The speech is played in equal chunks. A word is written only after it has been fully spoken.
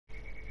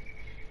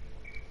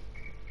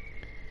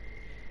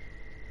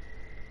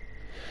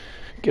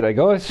G'day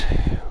guys,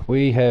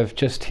 we have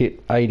just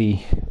hit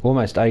 80,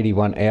 almost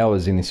 81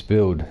 hours in this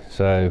build,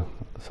 so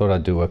I thought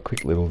I'd do a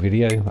quick little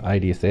video,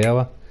 80th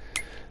hour.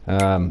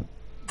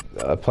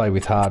 I play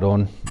with hard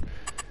on,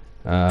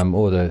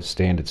 all the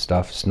standard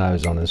stuff,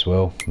 snow's on as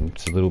well.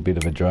 It's a little bit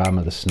of a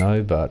drama, the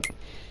snow, but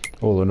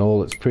all in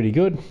all it's pretty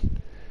good.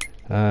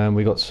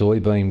 We got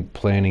soybean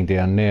planting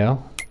down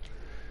now,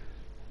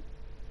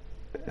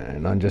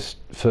 and I'm just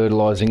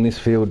fertilising this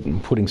field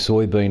and putting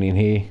soybean in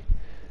here.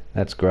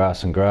 That's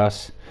grass and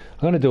grass. I'm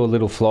going to do a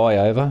little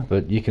flyover,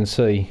 but you can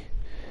see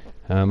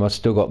I've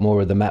still got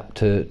more of the map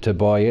to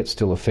buy yet,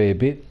 still a fair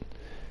bit.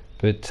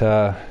 But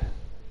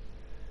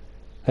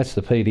that's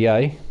the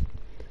PDA,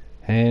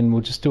 and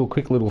we'll just do a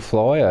quick little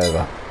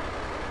flyover.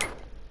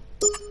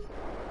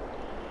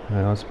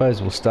 I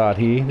suppose we'll start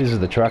here. This is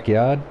the truck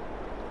yard.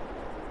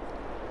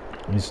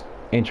 This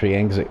entry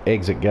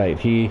exit gate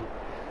here.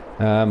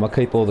 I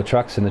keep all the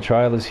trucks and the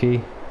trailers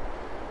here.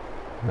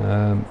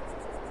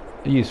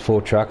 I use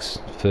 4 trucks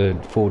for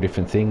 4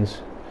 different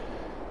things.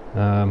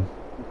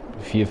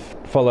 If you've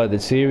followed the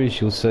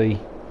series, you'll see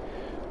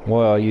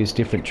why I use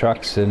different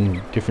trucks and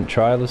different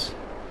trailers.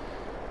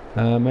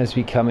 As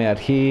we come out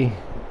here,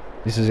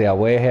 this is our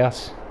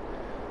warehouse.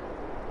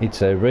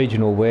 It's a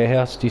regional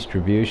warehouse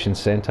distribution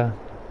centre.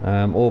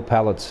 All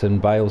pallets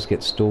and bales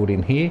get stored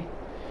in here,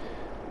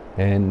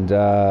 and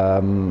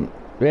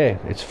yeah,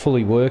 it's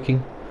fully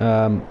working.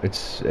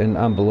 It's an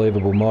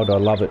unbelievable mod. I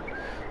love it.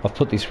 I've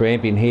put this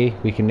ramp in here.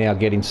 We can now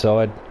get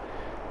inside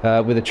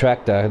with a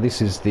tractor. This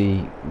is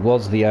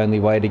was the only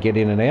way to get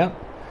in and out,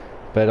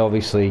 but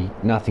obviously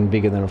nothing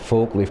bigger than a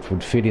forklift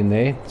would fit in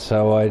there.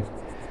 So I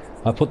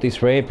put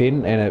this ramp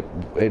in, and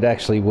it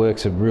actually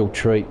works a real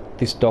treat.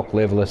 This dock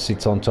leveler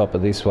sits on top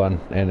of this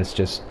one, and it's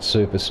just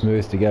super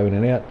smooth to go in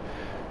and out.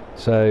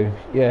 So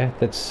yeah,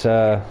 that's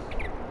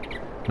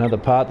another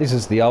part. This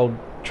is the old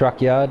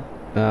truck yard.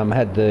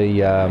 Had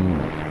the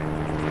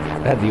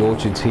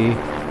orchards here.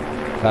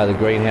 The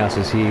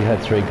greenhouses here, had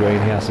 3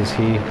 greenhouses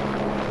here.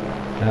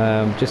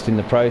 Just in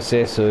the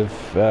process of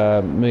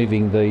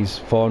moving these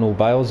final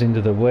bales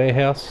into the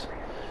warehouse.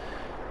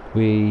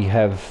 We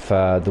have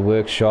the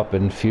workshop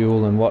and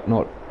fuel and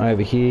whatnot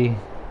over here.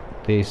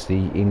 There's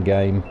the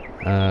in-game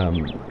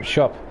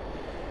shop.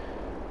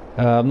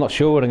 I'm not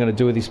sure what I'm going to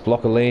do with this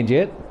block of land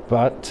yet,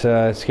 but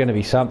it's going to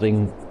be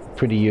something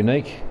pretty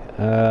unique.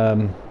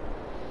 So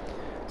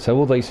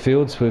all these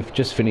fields, we've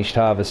just finished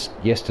harvest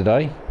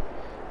yesterday.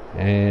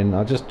 And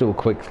I'll just do a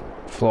quick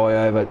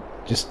flyover.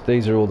 Just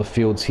these are all the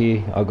fields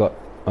here. I got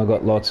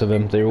lots of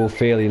them. They're all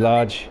fairly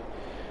large.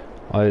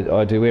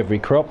 I do every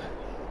crop,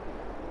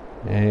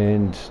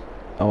 and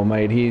old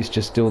mate here's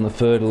just doing the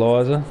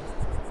fertilizer,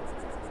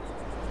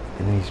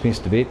 and he's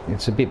missed a bit.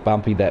 It's a bit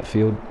bumpy, that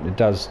field. It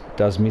does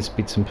miss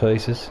bits and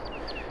pieces.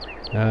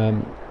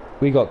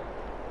 We got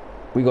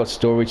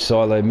storage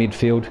silo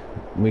midfield.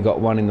 We got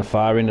one in the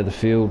far end of the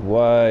field,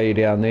 way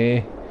down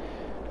there,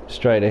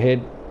 straight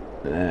ahead.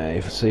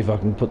 See if I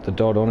can put the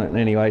dot on it.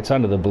 Anyway, it's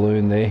under the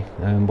balloon there,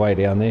 way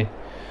down there.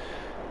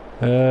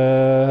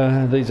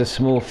 These are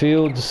small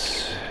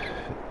fields.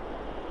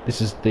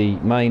 This is the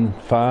main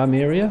farm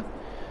area.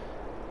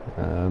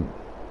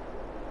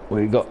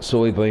 We've got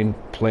soybean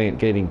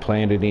getting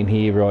planted in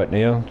here right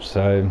now,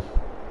 so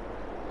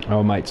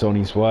old mate's on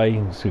his way.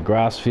 It's a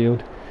grass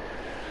field.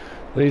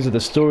 These are the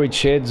storage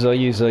sheds. I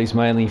use these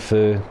mainly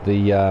for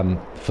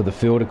the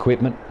field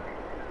equipment.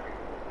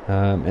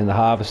 And the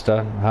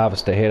harvester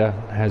header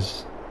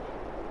has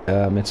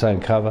its own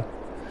cover.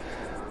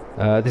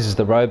 This is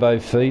the robo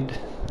feed.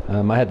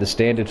 I had the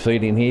standard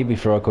feed in here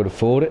before I could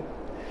afford it,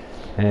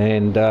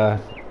 and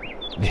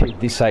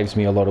this saves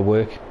me a lot of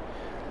work.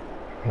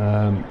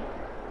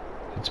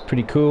 It's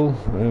pretty cool.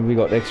 We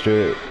got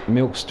extra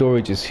milk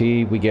storages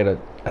here. We get a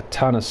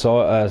ton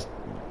of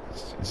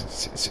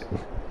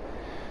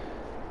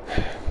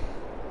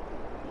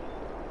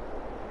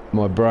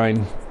my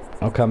brain,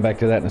 I'll come back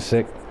to that in a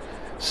sec.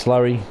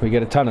 Slurry, we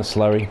get a ton of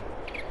slurry.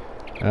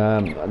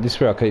 This is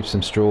where I keep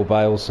some straw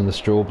bales and the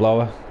straw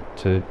blower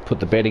to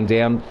put the bedding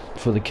down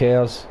for the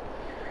cows.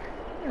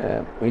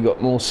 We got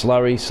more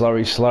slurry.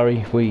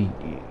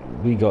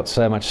 We got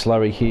so much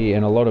slurry here,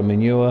 and a lot of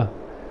manure.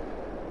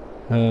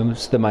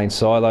 It's the main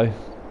silo.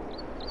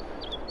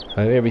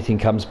 Everything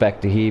comes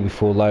back to here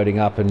before loading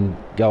up and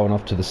going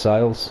off to the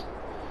sales.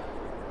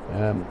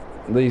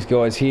 These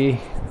guys here,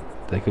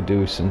 they could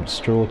do some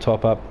straw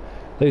top up.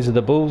 These are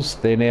the bulls.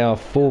 They're now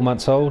 4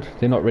 months old.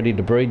 They're not ready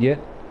to breed yet,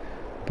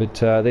 but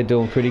they're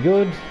doing pretty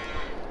good.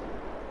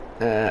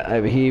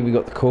 Over here we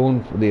got the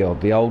corn, the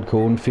old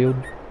cornfield.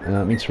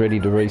 It's ready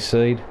to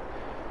reseed.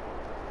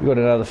 We got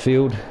another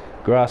field,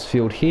 grass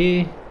field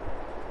here.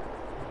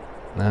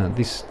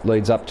 This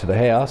leads up to the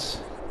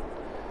house,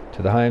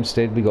 to the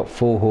homestead. We got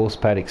 4 horse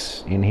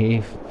paddocks in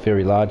here,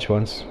 very large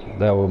ones.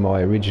 They were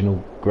my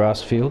original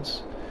grass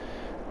fields,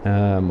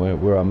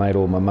 where I made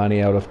all my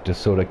money out of to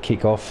sort of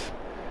kick off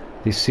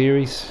this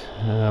series.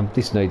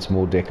 This needs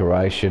more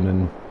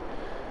decoration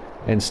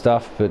and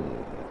stuff, but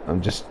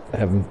I'm just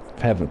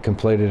haven't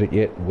completed it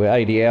yet. We're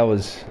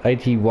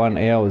 81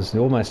 hours,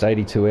 almost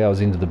 82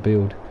 hours into the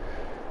build.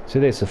 So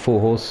there's the 4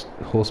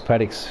 horse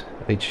paddocks.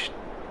 Each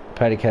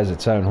paddock has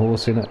its own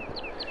horse in it.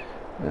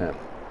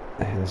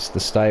 There's the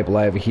stable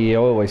over here.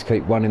 I always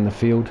keep one in the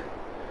field.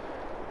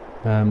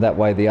 That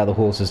way the other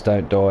horses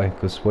don't die,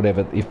 because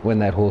when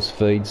that horse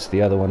feeds,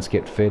 the other ones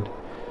get fed.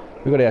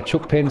 We've got our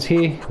chook pens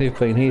here. They've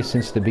been here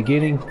since the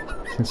beginning,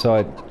 since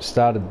I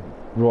started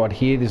right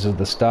here. This is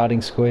the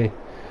starting square.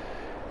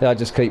 I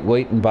just keep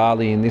wheat and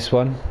barley in this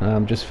one,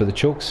 just for the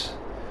chooks.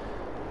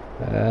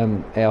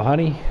 Our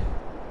honey,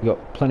 we've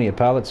got plenty of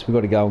pallets. We've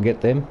got to go and get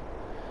them.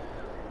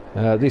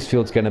 This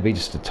field's going to be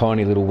just a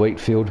tiny little wheat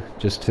field,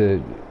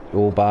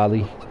 or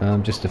barley,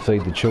 just to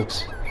feed the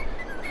chooks.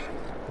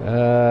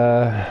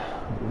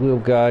 We'll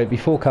go,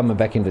 before coming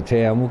back into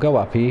town, we'll go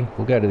up here.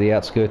 We'll go to the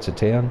outskirts of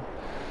town.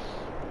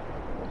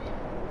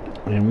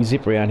 And we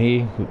zip around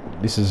here.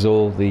 This is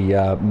all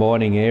the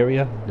mining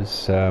area.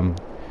 This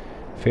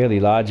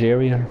fairly large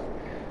area.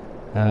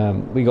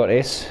 We got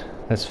S,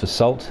 that's for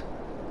salt.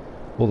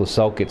 All the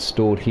salt gets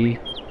stored here.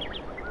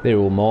 They're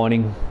all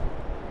mining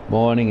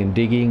and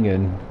digging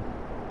and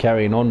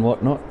carrying on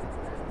whatnot,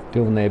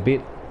 doing their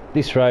bit.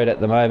 This road at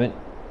the moment,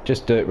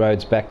 just dirt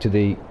roads back to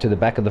the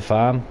back of the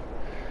farm.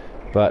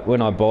 But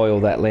when I buy all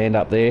that land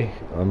up there,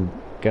 I'm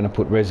going to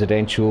put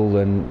residential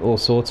and all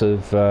sorts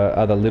of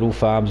other little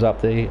farms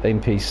up there,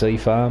 NPC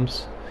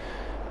farms.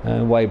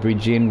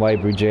 Weybridge in,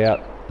 Weybridge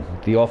out,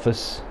 the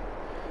office.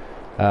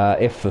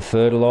 F for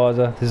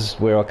fertiliser. This is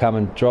where I come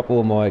and drop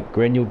all my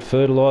granuled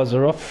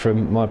fertiliser off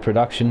from my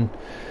production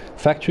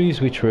factories,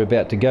 which we're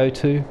about to go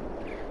to.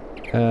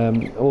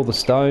 All the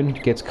stone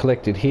gets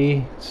collected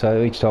here,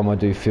 so each time I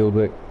do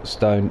fieldwork,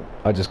 stone,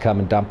 I just come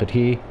and dump it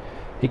here.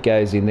 It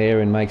goes in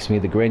there and makes me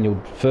the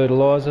granuled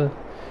fertiliser,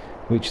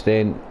 which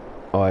then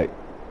I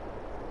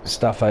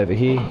stuff over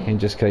here and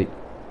just keep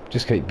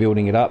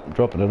building it up,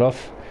 dropping it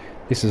off.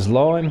 This is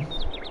lime.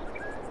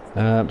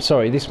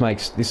 Sorry, this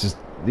makes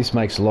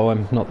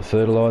lime, not the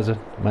fertiliser.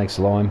 It makes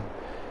lime.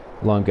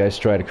 Lime goes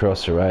straight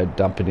across the road.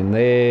 Dump it in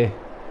there.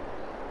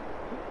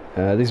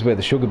 This is where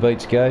the sugar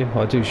beets go.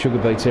 I do sugar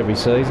beets every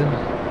season.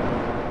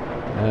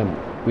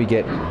 We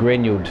get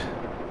granuled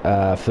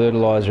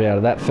fertiliser out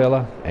of that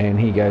fella, and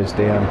he goes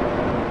down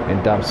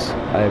and dumps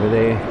over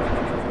there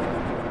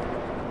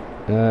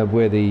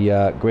where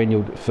the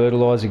granuled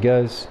fertiliser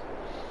goes.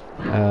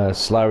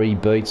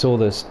 Slurry, beets, all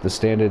the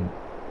standard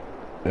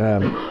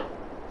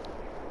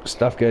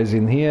stuff goes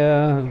in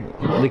here.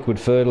 Liquid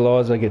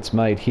fertiliser gets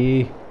made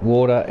here.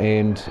 Water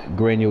and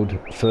granuled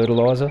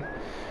fertiliser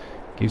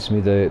gives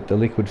me the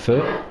liquid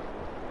fert.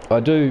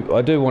 I do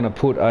want to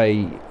put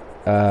a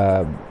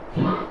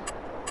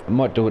I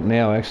might do it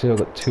now actually. I've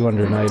got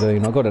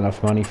 218. I've got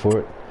enough money for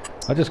it.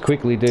 I'll just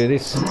quickly do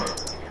this.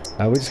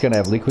 We're just going to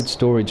have liquid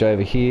storage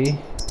over here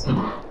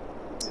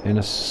in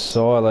a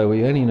silo.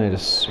 We only need a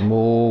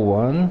small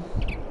one.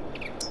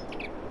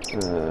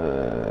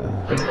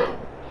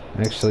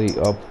 Actually,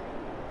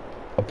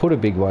 I'll put a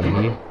big one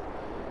here.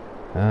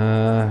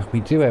 We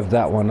do have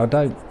that one. I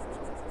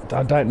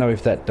don't know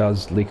if that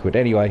does liquid.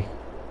 Anyway,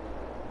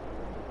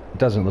 it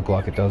doesn't look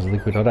like it does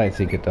liquid. I don't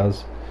think it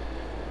does.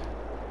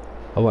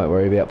 I won't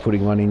worry about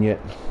putting one in yet.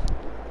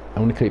 I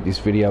want to keep this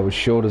video as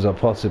short as I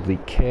possibly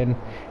can.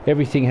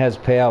 Everything has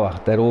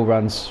power. That all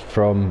runs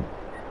from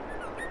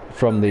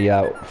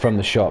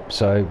the shop.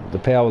 So the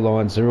power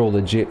lines are all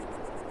legit.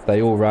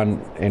 They all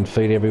run and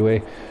feed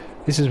everywhere.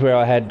 This is where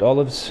I had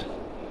olives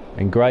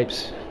and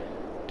grapes.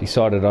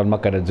 Decided I'm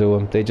not going to do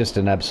them. They're just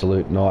an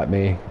absolute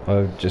nightmare.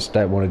 I just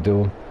don't want to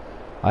do them.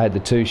 I had the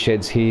 2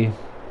 sheds here.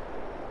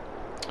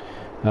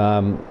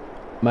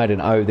 Made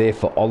an O there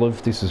for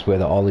olive. This is where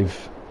the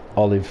olive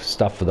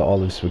stuff for the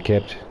olives were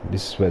kept.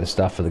 This is where the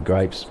stuff for the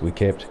grapes were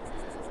kept.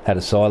 Had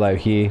a silo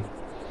here.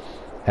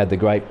 Had the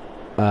grape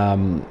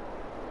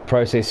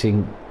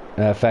processing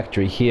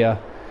factory here.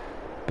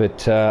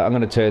 But I'm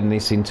going to turn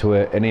this into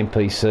an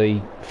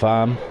NPC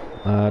farm.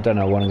 I don't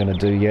know what I'm going to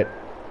do yet.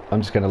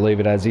 I'm just going to leave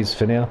it as is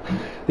for now.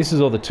 This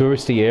is all the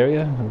touristy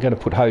area. I'm going to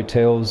put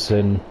hotels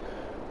and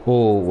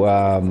all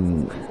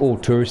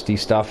touristy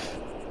stuff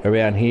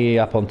around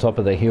here up on top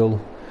of the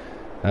hill.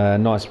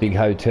 Nice big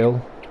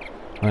hotel.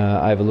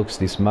 Overlooks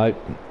this moat.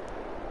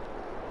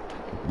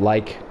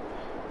 Lake.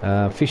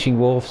 Fishing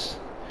wharfs.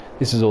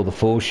 This is all the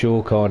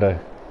foreshore kind of.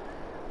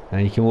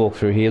 And you can walk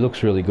through here.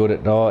 Looks really good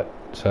at night.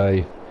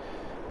 So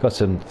got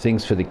some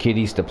things for the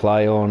kiddies to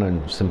play on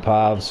and some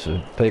paths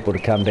for people to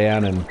come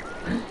down and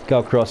go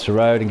across the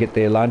road and get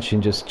their lunch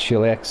and just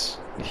chillax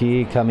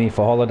here. Come here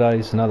for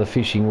holidays. Another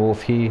fishing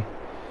wharf here.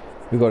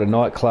 We've got a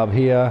nightclub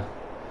here.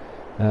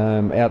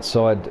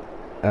 Outside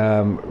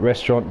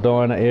restaurant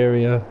diner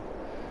area.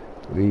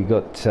 We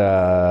got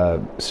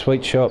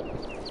sweet shop.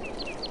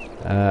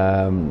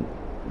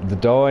 The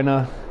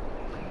diner.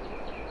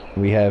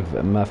 We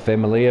have Ma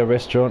Familia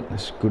restaurant.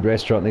 It's a good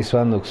restaurant. This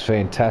one looks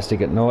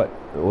fantastic at night.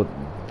 Or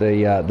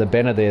the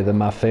banner there, the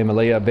Ma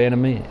Familia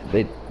banner,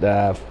 it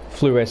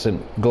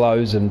fluorescent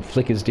glows and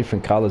flickers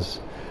different colours.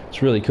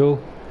 It's really cool.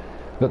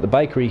 got the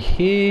bakery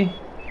here,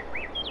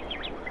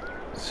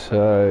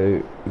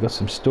 so we've got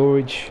some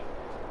storage.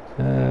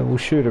 We'll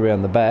shoot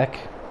around the back.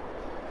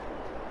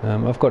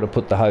 I've got to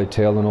put the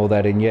hotel and all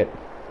that in yet.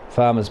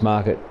 Farmers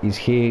market is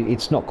here.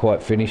 It's not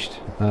quite finished.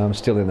 I'm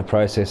still in the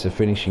process of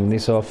finishing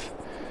this off.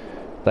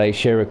 They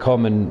share a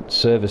common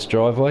service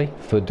driveway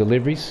for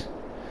deliveries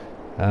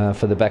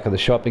for the back of the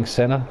shopping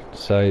centre.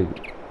 So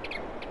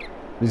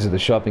this is the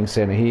shopping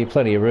centre here.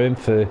 Plenty of room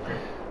for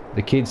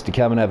the kids to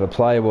come and have a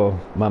play while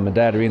mum and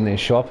dad are in there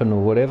shopping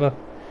or whatever.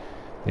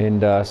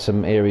 And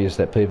some areas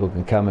that people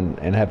can come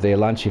and have their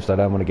lunch if they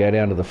don't want to go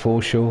down to the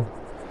foreshore.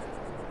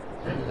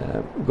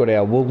 We've got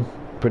our wool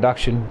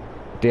production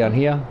down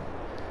here.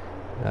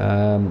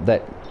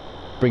 That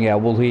bring our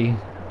wool here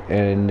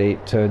and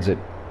it turns it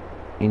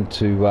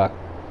into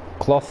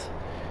cloth,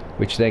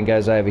 which then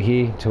goes over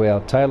here to our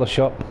tailor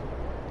shop.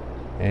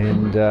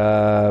 And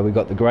we've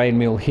got the grain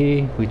mill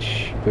here,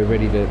 which we're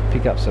ready to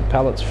pick up some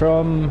pallets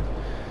from.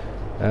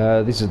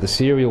 This is the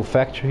cereal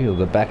factory, or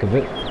the back of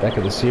it, back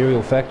of the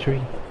cereal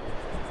factory.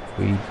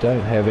 We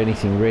don't have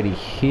anything ready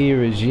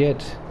here as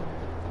yet.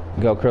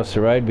 Go across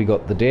the road, we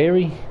got the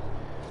dairy.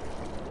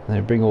 They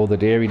bring all the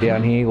dairy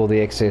down here, all the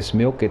excess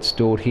milk gets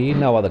stored here.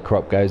 No other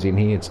crop goes in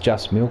here, it's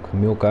just milk,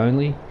 milk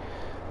only.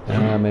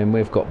 And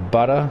we've got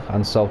butter,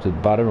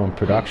 unsalted butter on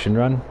production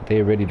run.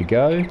 They're ready to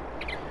go.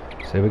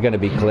 So we're going to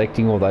be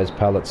collecting all those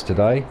pallets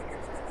today.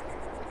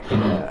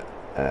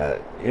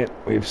 Yep,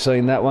 we've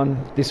seen that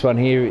one. This one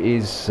here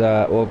is,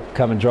 we'll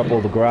come and drop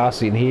all the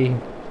grass in here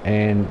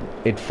and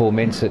it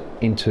ferments it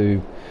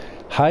into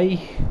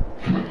hay.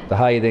 The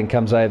hay then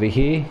comes over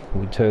here.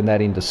 We turn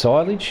that into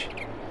silage.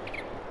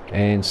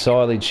 And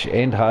silage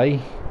and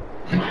hay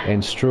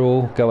and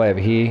straw go over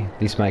here.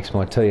 This makes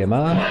my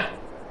TMR.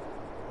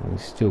 We've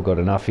still got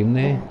enough in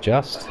there,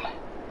 just.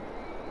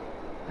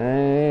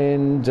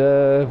 And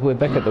we're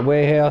back at the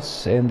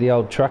warehouse and the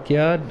old truck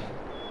yard.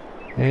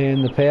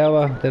 And the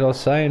power that I was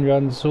saying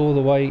runs all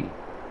the way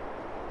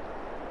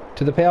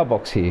to the power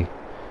box here.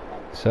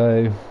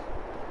 So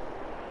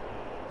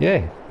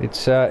yeah,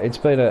 it's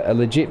been a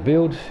legit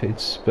build.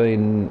 It's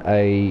been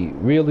a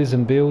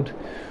realism build.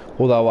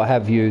 Although I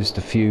have used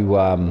a few,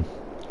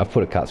 I've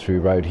put a cut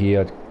through road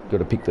here. I've got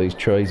to pick these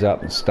trees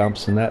up and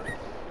stumps and that.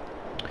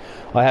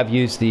 I have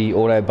used the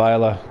auto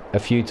baler a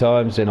few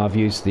times, and I've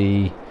used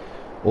the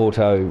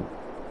auto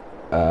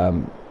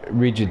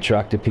rigid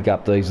truck to pick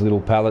up these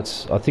little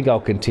pallets. I think I'll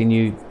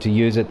continue to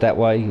use it that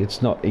way.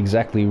 It's not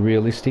exactly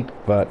realistic,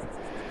 but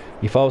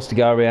if I was to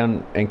go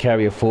around and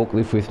carry a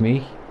forklift with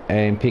me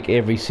and pick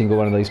every single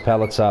one of these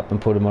pallets up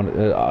and put them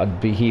on, I'd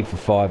be here for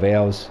 5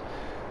 hours.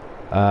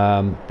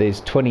 There's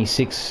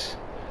 26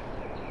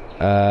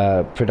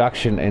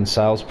 production and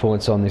sales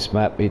points on this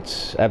map.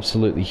 It's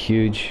absolutely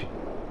huge,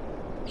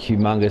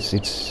 humongous.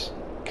 It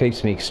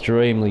keeps me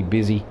extremely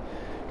busy,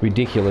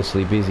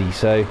 ridiculously busy.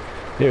 So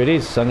there it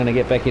is. So I'm going to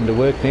get back into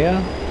work now,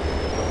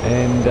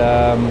 and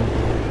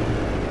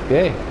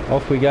yeah,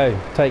 off we go.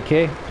 Take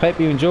care. Hope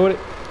you enjoyed it.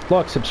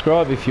 Like,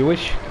 subscribe if you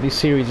wish. This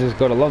series has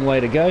got a long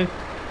way to go,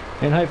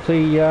 and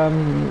hopefully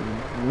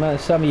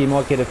some of you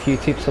might get a few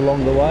tips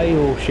along the way,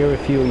 or share a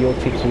few of your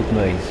tips with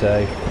me.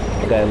 So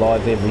I go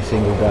live every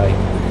single day.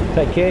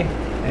 Take care,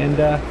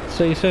 and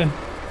see you soon.